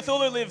Can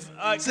Cthulhu live...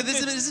 so this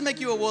does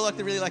make you a warlock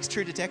that really likes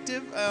True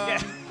Detective?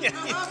 Yeah.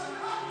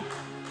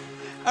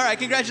 All right,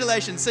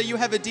 congratulations. So you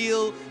have a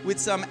deal with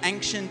some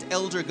ancient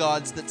elder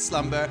gods that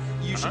slumber.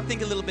 You should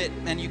think a little bit,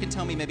 and you can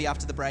tell me maybe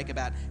after the break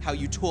about how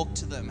you talked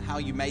to them, how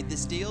you made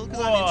this deal,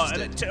 because I'm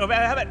interested.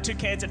 How about 2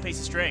 cans and a piece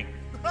of string?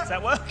 Does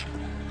that work?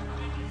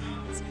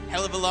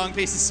 Hell of a long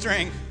piece of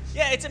string.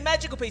 Yeah, it's a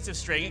magical piece of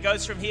string. It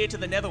goes from here to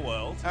the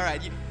netherworld. All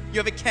right, you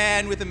have a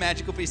can with a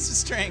magical piece of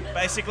string.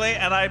 Basically,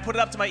 and I put it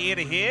up to my ear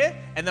to hear,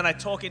 and then I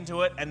talk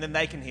into it, and then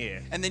they can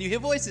hear. And then you hear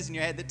voices in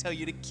your head that tell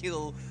you to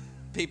kill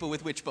people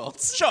with witch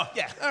bolts. Sure,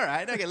 yeah. All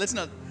right, okay, let's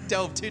not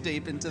delve too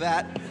deep into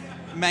that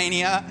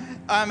mania.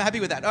 I'm happy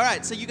with that. All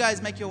right, so you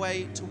guys make your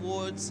way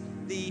towards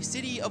the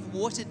city of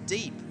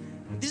Waterdeep.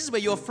 This is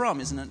where you're from,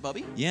 isn't it,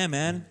 Bobby? Yeah,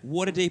 man.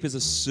 Waterdeep is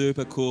a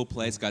super cool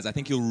place, guys. I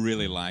think you'll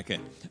really like it.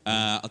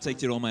 I'll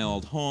take you to all my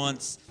old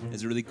haunts.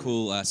 There's a really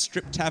cool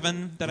strip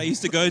tavern that I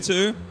used to go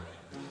to.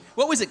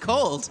 What was it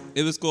called?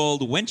 It was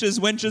called Wenches,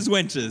 Wenches,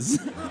 Wenches.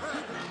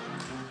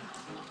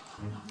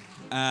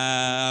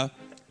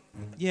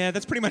 Yeah,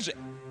 that's pretty much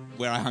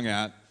where I hung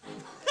out.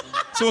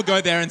 So we'll go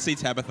there and see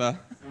Tabitha.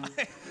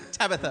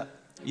 Tabitha.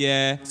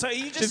 Yeah. So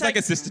you just She's say- like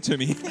a sister to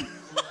me.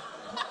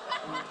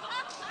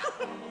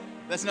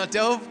 Let's not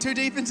delve too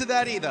deep into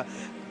that either.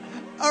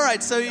 All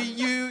right, so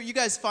you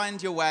guys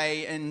find your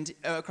way, and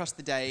across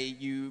the day,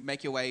 you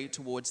make your way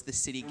towards the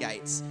city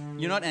gates.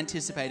 You're not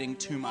anticipating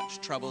too much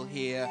trouble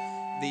here.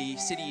 The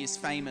city is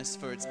famous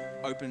for its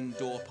open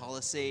door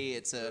policy.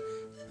 It's a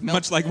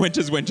Much like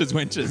wenches.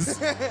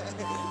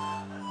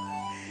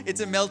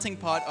 it's a melting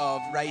pot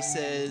of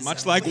races,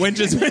 Much like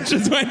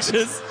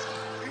wenches.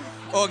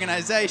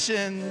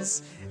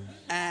 organizations,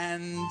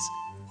 and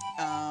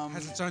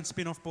Has its own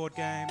spin-off board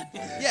game.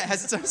 yeah, it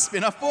has its own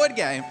spin-off board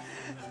game.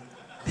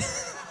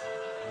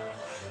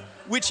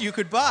 Which you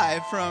could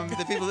buy from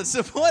the people that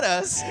support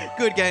us,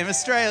 Good Game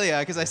Australia,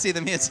 because I see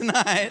them here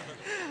tonight.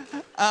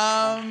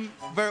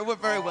 Very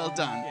well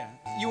done. Yeah.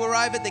 You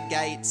arrive at the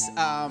gates,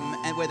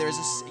 and where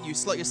you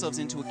slot yourselves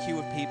into a queue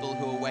of people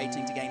who are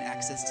waiting to gain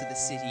access to the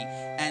city.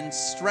 And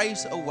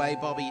straight away,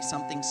 Bobby,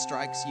 something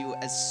strikes you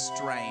as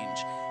strange.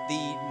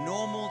 The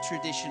normal,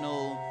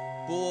 traditional,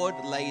 bored,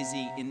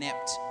 lazy,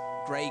 inept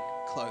grey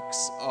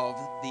cloaks of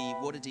the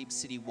Waterdeep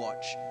City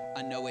Watch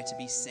are nowhere to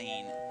be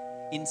seen.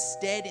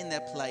 Instead, in their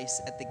place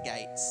at the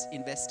gates,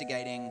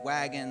 investigating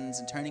wagons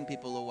and turning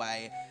people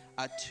away,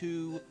 are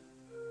two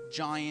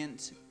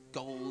giant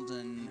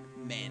golden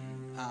men,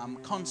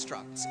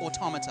 constructs,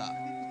 automata.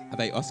 Are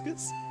they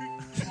Oscars?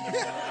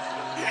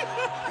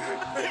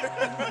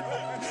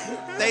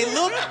 They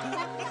look,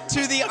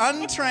 to the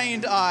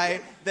untrained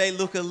eye, they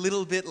look a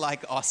little bit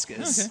like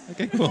Oscars.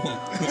 Okay, cool.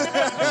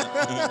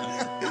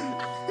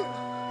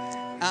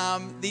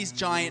 These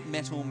giant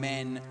metal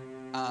men,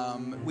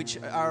 which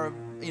are,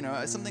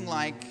 something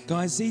like...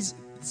 Guys,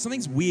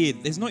 something's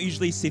weird. There's not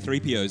usually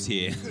C-3POs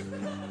here.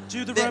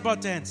 Do the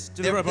robot dance.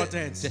 Do the robot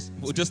dance.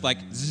 Just like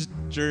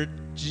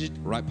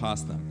right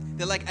past them.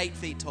 They're like 8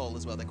 feet tall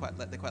as well. They're quite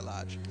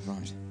large.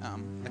 Right.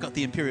 I got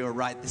the Imperial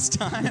right this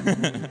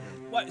time.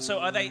 What, so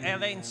are they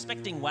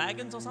inspecting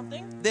wagons or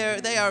something?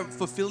 They are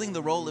fulfilling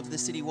the role of the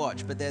City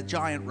Watch, but they're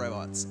giant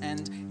robots,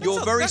 and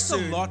that's a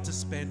lot to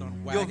spend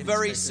on wagon You're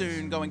very inspectors.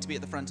 soon going to be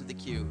at the front of the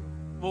queue.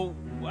 Well,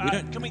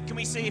 can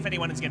we see if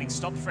anyone is getting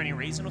stopped for any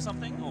reason or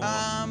something? Or?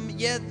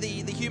 Yeah,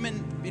 the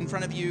human in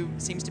front of you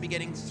seems to be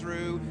getting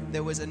through.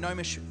 There was a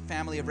gnomish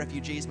family of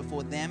refugees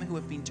before them who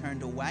have been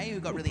turned away, who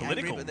got really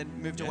angry but then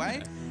moved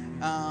away.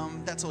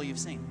 That's all you've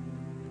seen.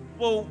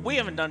 Well, we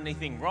haven't done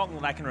anything wrong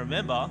that I can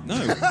remember. No.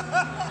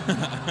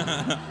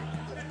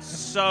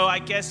 So I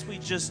guess we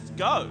just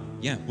go.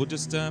 Yeah, we'll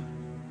just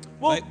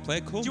play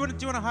it cool. Do you want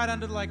to hide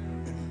under like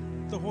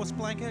the horse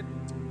blanket?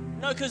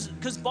 No, because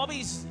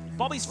Bobby's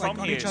Like from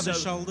on here. each other's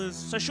so, shoulders.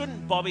 So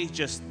shouldn't Bobby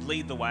just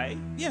lead the way?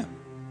 Yeah.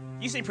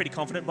 You seem pretty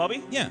confident,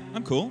 Bobby. Yeah,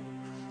 I'm cool.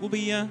 We'll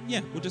be,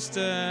 we'll just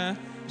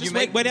You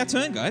wait our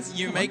turn, guys.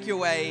 You make your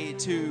way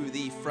to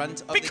the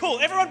front of Be cool,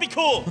 everyone be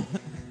cool.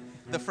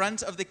 the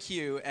front of the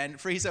queue, and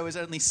Friezo is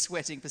only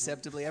sweating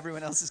perceptibly.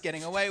 Everyone else is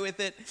getting away with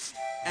it.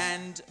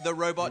 And the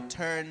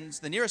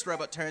nearest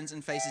robot turns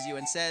and faces you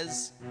and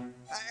says,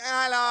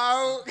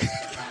 Hello.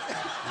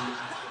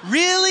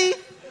 "Really?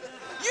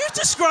 You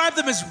describe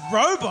them as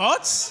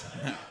robots?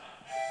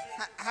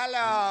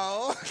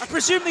 Hello. I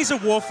presume these are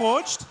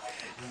warforged.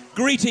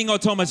 Greeting,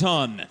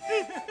 automaton.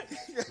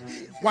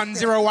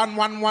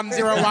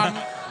 101101.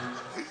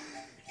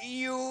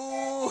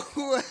 You.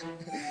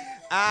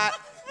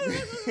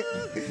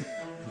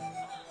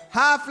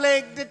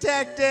 Halfling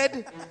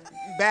detected.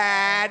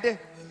 Bad.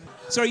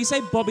 Sorry, you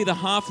say Bobby the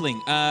Halfling.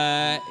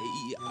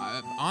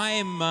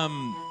 I'm,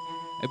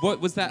 what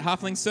was that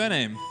halfling's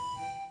surname?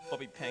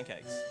 Bobby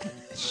Pancakes.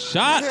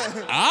 Shut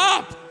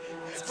up!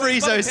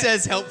 Friezo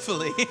says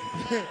helpfully.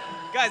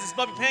 Guys, it's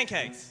Bobby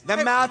Pancakes. The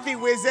mouthy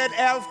wizard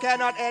elf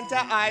cannot enter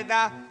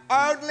either.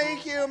 Only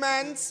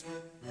humans.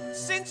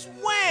 Since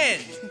when?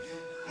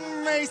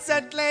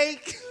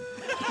 Recently.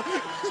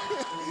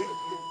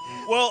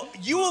 Well,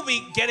 you will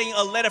be getting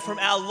a letter from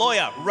our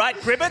lawyer, right,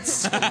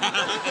 Gribbets?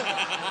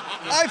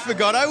 I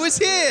forgot I was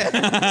here.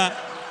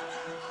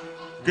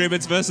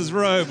 Gribbets versus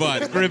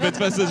robot. Gribbets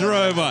versus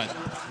robot.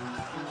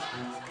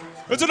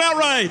 It's an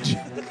outrage!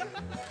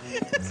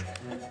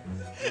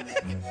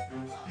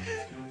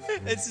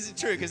 It's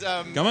true, because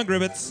Come on,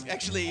 Gribbets.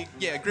 actually,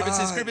 yeah,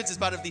 Gribbets is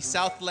part of the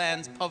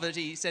Southlands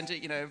Poverty Centre,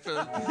 for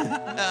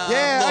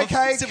Yeah, law,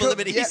 okay. civil cool.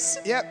 liberties.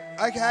 Yep,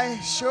 okay,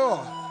 sure.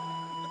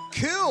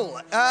 Cool.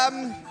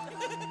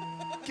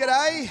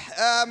 G'day.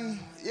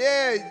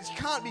 Yeah, you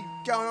can't be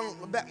going on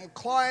about my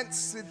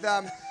clients with,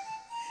 and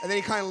then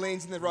he kind of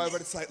leans in the robot.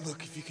 It's like,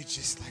 look, if you could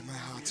just, my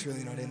heart's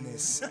really not in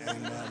this.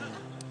 And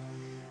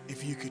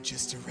if you could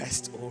just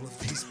arrest all of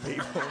these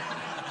people.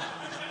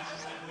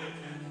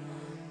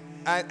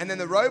 And then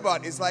the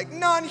robot is like,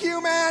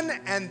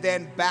 non-human, and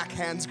then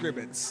backhands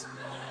Gribbets.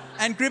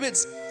 And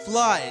Gribbets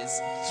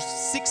flies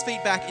 6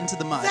 feet back into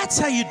the mud. That's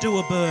how you do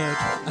a bird.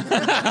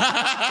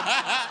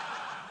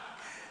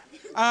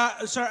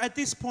 So at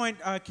this point,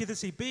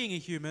 Kithasi, being a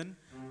human,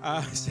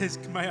 says,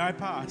 "May I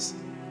pass?"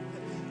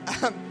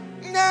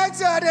 No,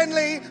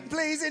 certainly.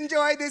 Please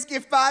enjoy this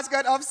gift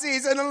basket of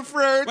seasonal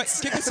fruits. Wait,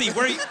 Kikasi,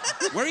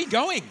 where are you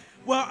going?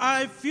 Well,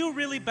 I feel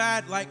really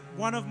bad. Like,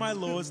 one of my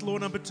laws, law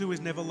number 2,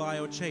 is never lie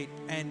or cheat.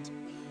 And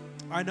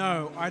I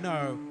know,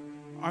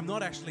 I'm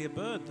not actually a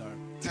bird,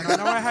 though. And I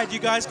know I had you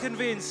guys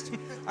convinced.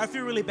 I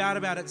feel really bad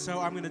about it, so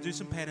I'm going to do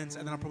some penance,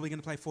 and then I'm probably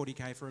going to play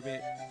 40k for a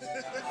bit.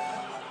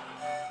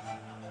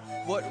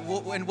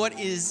 What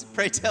is,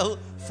 pray tell,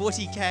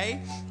 40k?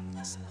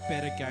 It's a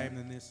better game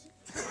than this.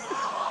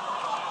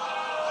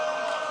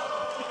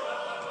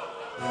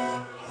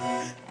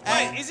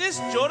 Wait, is this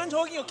Jordan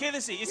talking or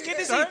Kithisi? Is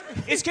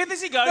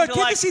Kithisi going No, to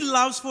like... Kithisi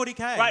loves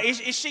 40k. Right,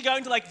 is she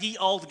going to like the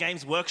old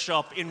Games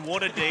Workshop in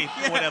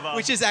Waterdeep or whatever?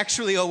 Which is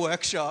actually a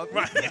workshop.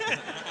 Right.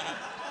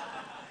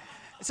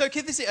 So,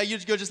 Kithisi,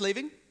 you're just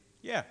leaving?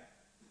 Yeah.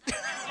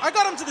 I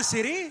got him to the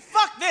city.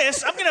 Fuck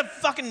this.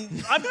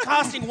 I'm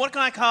casting, what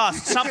can I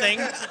cast? Something.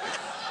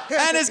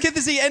 And as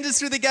Kithisi enters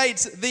through the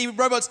gates, the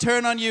robots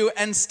turn on you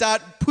and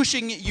start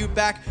pushing you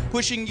back.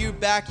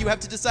 You have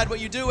to decide what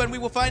you do, and we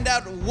will find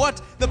out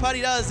what the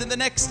party does in the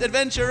next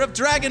adventure of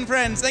Dragon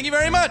Friends. Thank you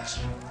very much.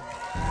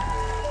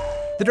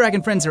 The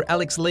Dragon Friends are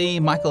Alex Lee,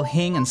 Michael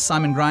Hing, and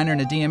Simon Greiner,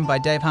 and a DM by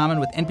Dave Harmon,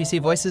 with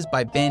NPC voices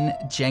by Ben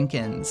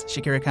Jenkins.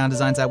 Shakira Khan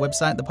designs our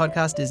website. The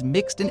podcast is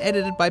mixed and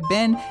edited by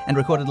Ben and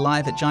recorded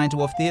live at Giant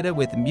Dwarf Theatre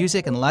with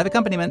music and live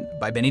accompaniment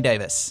by Benny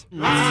Davis.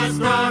 Our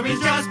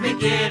story's just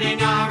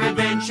beginning, our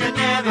adventure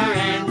never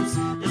ends.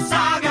 The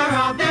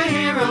saga of the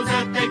heroes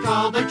that they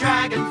call the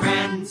Dragon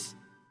Friends.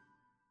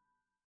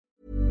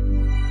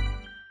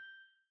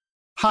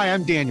 Hi,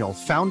 I'm Daniel,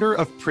 founder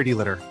of Pretty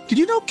Litter. Did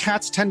you know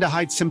cats tend to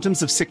hide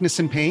symptoms of sickness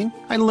and pain?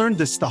 I learned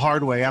this the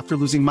hard way after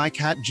losing my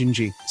cat,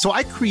 Gingy. So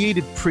I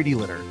created Pretty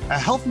Litter, a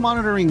health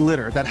monitoring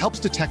litter that helps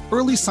detect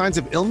early signs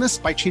of illness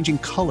by changing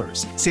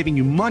colors, saving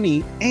you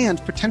money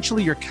and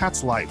potentially your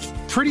cat's life.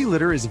 Pretty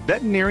Litter is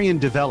veterinarian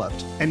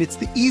developed, and it's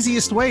the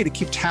easiest way to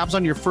keep tabs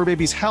on your fur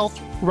baby's health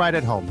right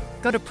at home.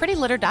 Go to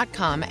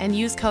prettylitter.com and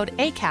use code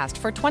ACAST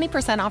for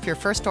 20% off your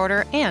first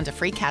order and a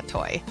free cat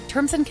toy.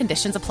 Terms and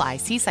conditions apply.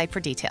 See site for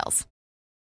details.